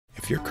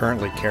you're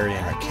currently carrying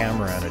a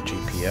camera and a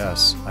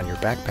GPS on your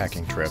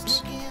backpacking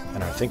trips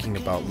and are thinking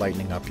about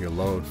lightening up your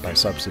load by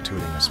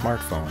substituting a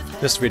smartphone,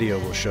 this video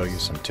will show you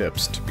some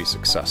tips to be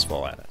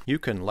successful at it. You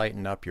can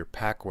lighten up your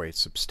pack weight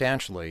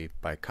substantially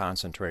by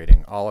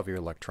concentrating all of your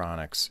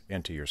electronics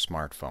into your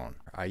smartphone.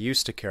 I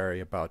used to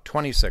carry about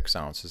 26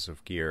 ounces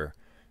of gear,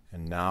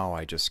 and now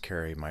I just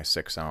carry my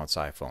 6-ounce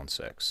iPhone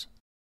 6.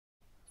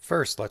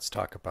 First, let's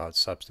talk about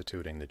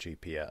substituting the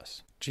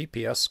GPS.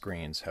 GPS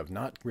screens have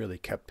not really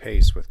kept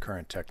pace with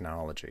current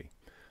technology.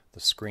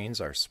 The screens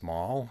are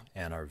small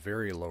and are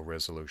very low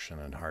resolution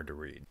and hard to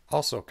read.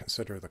 Also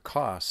consider the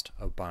cost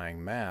of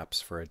buying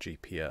maps for a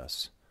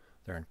GPS.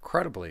 They're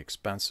incredibly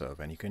expensive,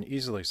 and you can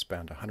easily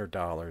spend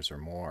 $100 or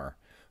more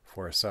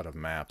for a set of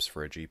maps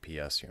for a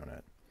GPS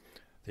unit.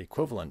 The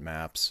equivalent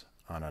maps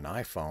on an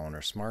iPhone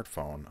or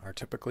smartphone are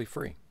typically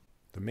free.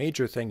 The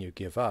major thing you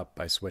give up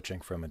by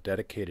switching from a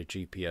dedicated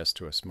GPS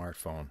to a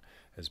smartphone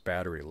is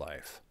battery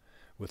life.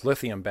 With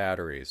lithium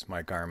batteries,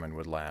 my Garmin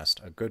would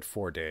last a good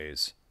 4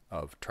 days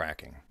of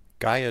tracking.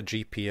 Gaia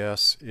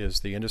GPS is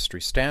the industry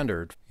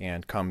standard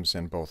and comes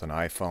in both an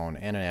iPhone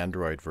and an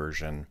Android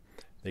version.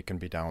 They can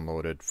be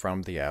downloaded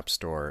from the App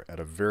Store at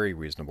a very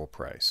reasonable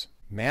price.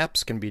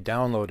 Maps can be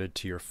downloaded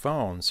to your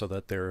phone so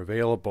that they're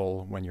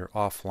available when you're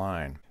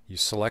offline. You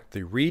select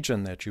the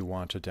region that you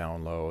want to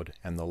download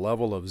and the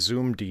level of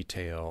zoom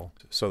detail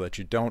so that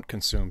you don't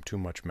consume too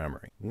much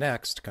memory.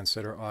 Next,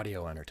 consider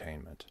audio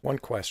entertainment. One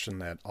question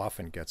that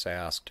often gets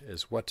asked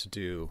is what to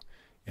do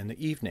in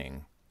the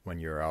evening when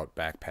you're out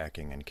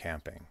backpacking and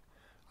camping.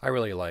 I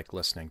really like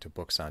listening to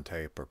books on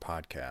tape or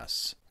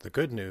podcasts. The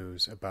good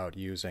news about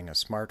using a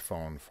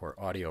smartphone for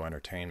audio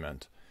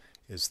entertainment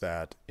is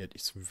that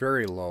it's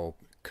very low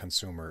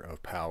consumer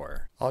of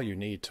power. All you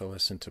need to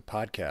listen to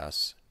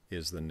podcasts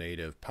is the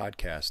native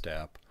podcast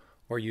app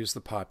or use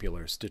the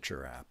popular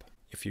Stitcher app.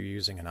 If you're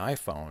using an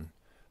iPhone,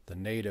 the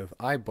native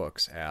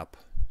iBooks app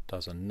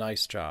does a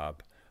nice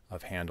job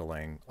of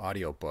handling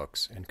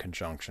audiobooks in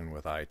conjunction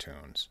with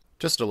iTunes.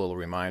 Just a little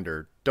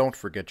reminder, don't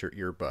forget your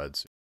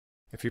earbuds.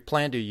 If you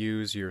plan to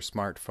use your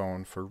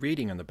smartphone for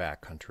reading in the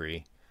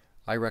backcountry,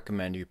 I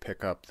recommend you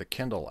pick up the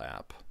Kindle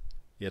app.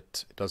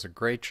 It does a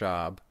great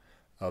job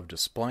of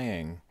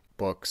displaying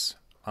books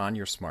on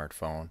your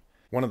smartphone.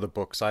 One of the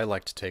books I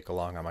like to take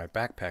along on my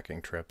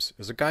backpacking trips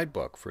is a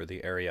guidebook for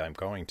the area I'm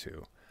going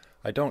to.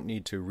 I don't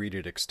need to read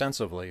it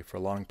extensively for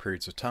long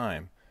periods of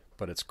time,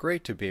 but it's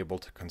great to be able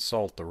to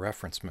consult the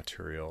reference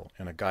material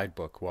in a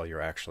guidebook while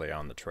you're actually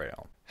on the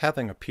trail.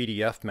 Having a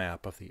PDF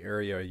map of the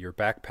area you're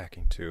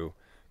backpacking to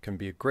can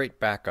be a great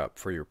backup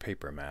for your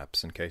paper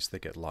maps in case they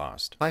get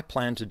lost. If I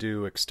plan to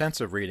do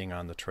extensive reading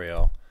on the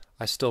trail,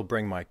 I still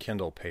bring my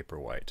Kindle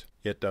Paperwhite.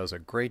 It does a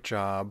great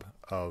job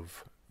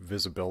of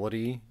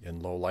visibility in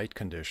low light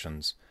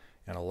conditions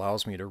and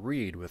allows me to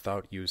read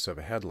without use of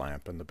a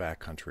headlamp in the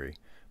backcountry,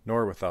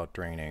 nor without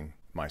draining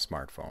my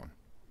smartphone.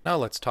 Now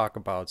let's talk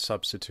about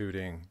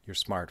substituting your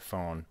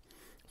smartphone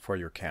for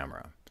your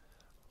camera.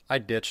 I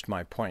ditched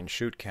my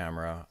point-and-shoot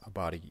camera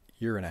about a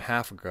year and a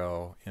half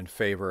ago in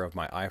favor of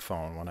my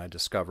iPhone when I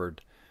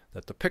discovered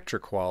that the picture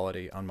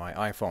quality on my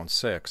iPhone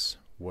 6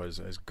 was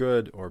as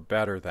good or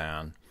better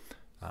than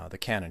the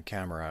Canon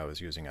camera I was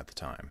using at the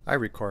time. I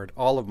record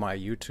all of my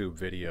YouTube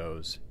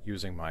videos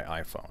using my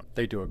iPhone.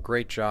 They do a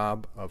great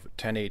job of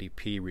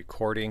 1080p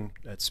recording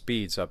at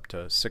speeds up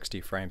to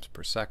 60 frames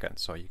per second,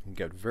 so you can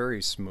get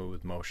very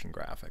smooth motion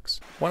graphics.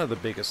 One of the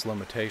biggest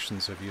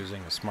limitations of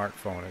using a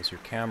smartphone as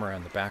your camera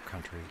in the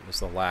backcountry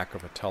is the lack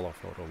of a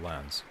telephoto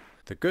lens.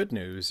 The good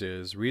news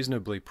is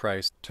reasonably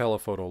priced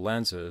telephoto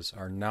lenses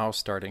are now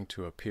starting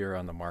to appear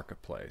on the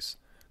marketplace.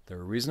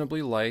 They're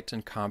reasonably light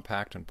and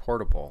compact and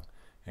portable,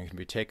 and can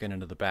be taken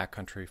into the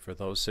backcountry for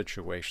those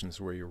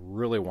situations where you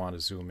really want to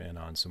zoom in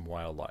on some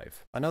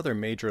wildlife. Another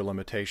major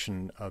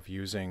limitation of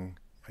using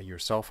your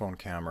cell phone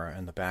camera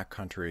in the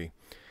backcountry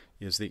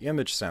is the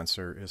image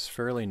sensor is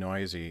fairly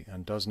noisy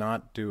and does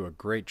not do a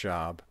great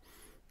job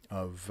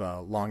of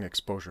long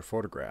exposure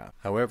photograph.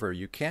 However,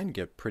 you can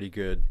get pretty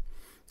good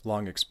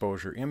long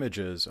exposure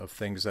images of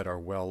things that are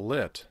well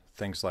lit,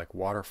 things like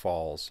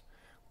waterfalls,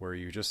 where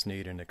you just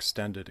need an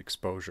extended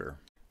exposure.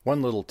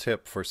 One little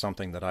tip for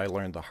something that I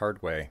learned the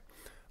hard way.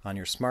 On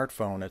your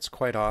smartphone, it's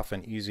quite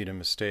often easy to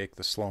mistake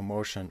the slow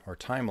motion or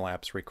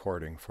time-lapse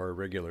recording for a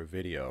regular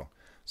video.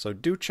 So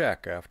do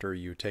check after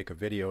you take a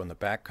video in the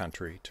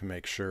backcountry to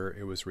make sure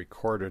it was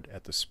recorded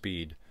at the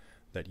speed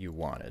that you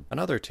wanted.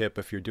 Another tip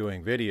if you're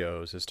doing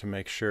videos is to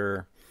make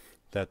sure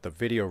that the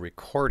video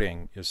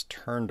recording is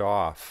turned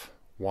off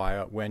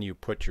when you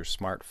put your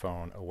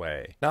smartphone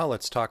away. Now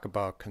let's talk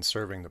about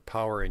conserving the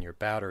power in your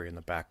battery in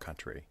the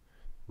backcountry.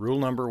 Rule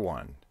number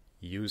 1,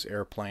 use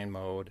airplane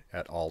mode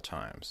at all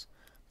times.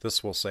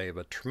 This will save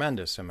a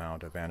tremendous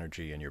amount of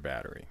energy in your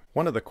battery.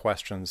 One of the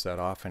questions that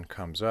often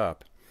comes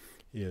up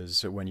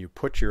is when you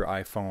put your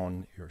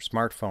iPhone, your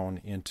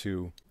smartphone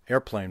into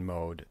airplane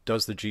mode,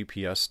 does the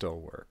GPS still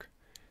work?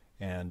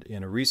 And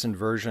in a recent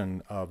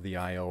version of the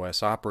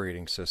iOS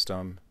operating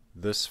system,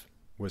 this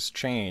was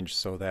changed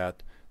so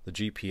that the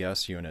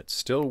GPS unit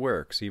still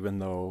works even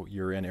though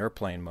you're in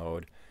airplane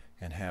mode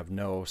and have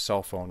no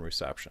cell phone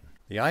reception.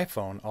 The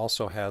iPhone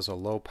also has a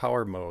low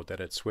power mode that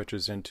it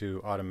switches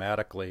into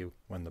automatically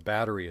when the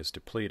battery is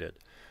depleted,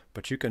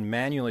 but you can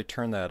manually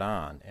turn that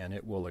on and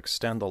it will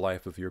extend the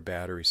life of your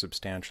battery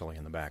substantially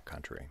in the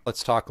backcountry.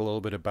 Let's talk a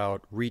little bit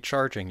about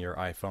recharging your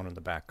iPhone in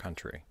the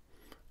backcountry.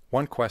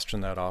 One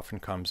question that often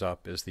comes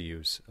up is the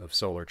use of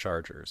solar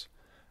chargers.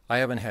 I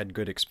haven't had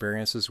good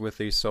experiences with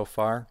these so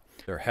far.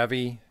 They're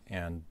heavy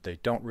and they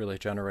don't really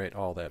generate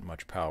all that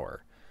much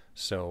power.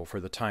 So for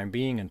the time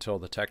being, until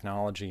the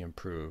technology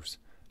improves,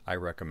 I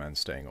recommend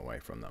staying away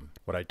from them.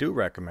 What I do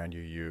recommend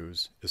you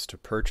use is to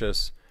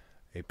purchase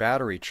a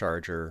battery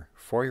charger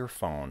for your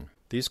phone.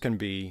 These can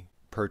be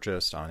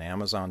purchased on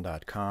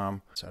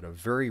Amazon.com at a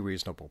very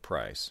reasonable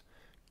price.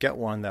 Get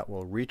one that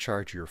will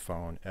recharge your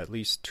phone at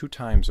least 2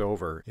 times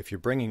over. If you're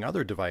bringing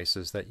other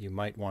devices that you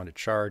might want to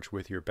charge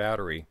with your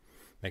battery,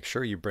 make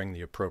sure you bring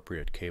the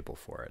appropriate cable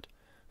for it.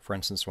 For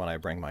instance, when I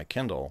bring my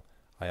Kindle,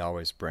 I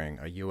always bring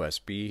a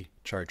USB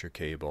charger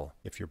cable.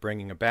 If you're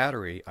bringing a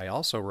battery, I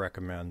also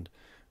recommend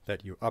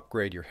that you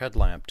upgrade your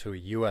headlamp to a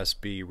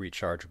USB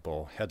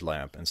rechargeable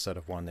headlamp instead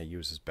of one that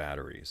uses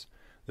batteries.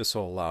 This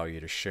will allow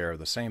you to share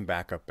the same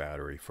backup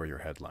battery for your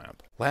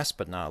headlamp. Last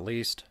but not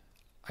least,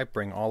 I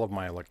bring all of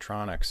my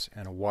electronics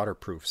in a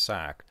waterproof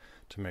sack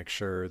to make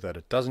sure that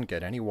it doesn't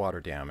get any water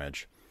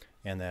damage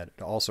and that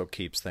it also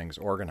keeps things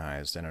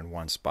organized and in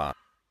one spot.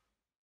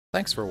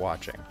 Thanks for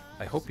watching.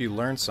 I hope you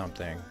learned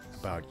something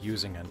about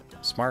using a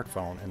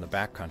smartphone in the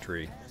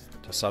backcountry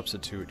to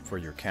substitute for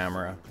your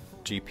camera,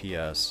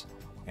 GPS,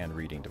 and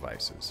reading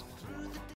devices.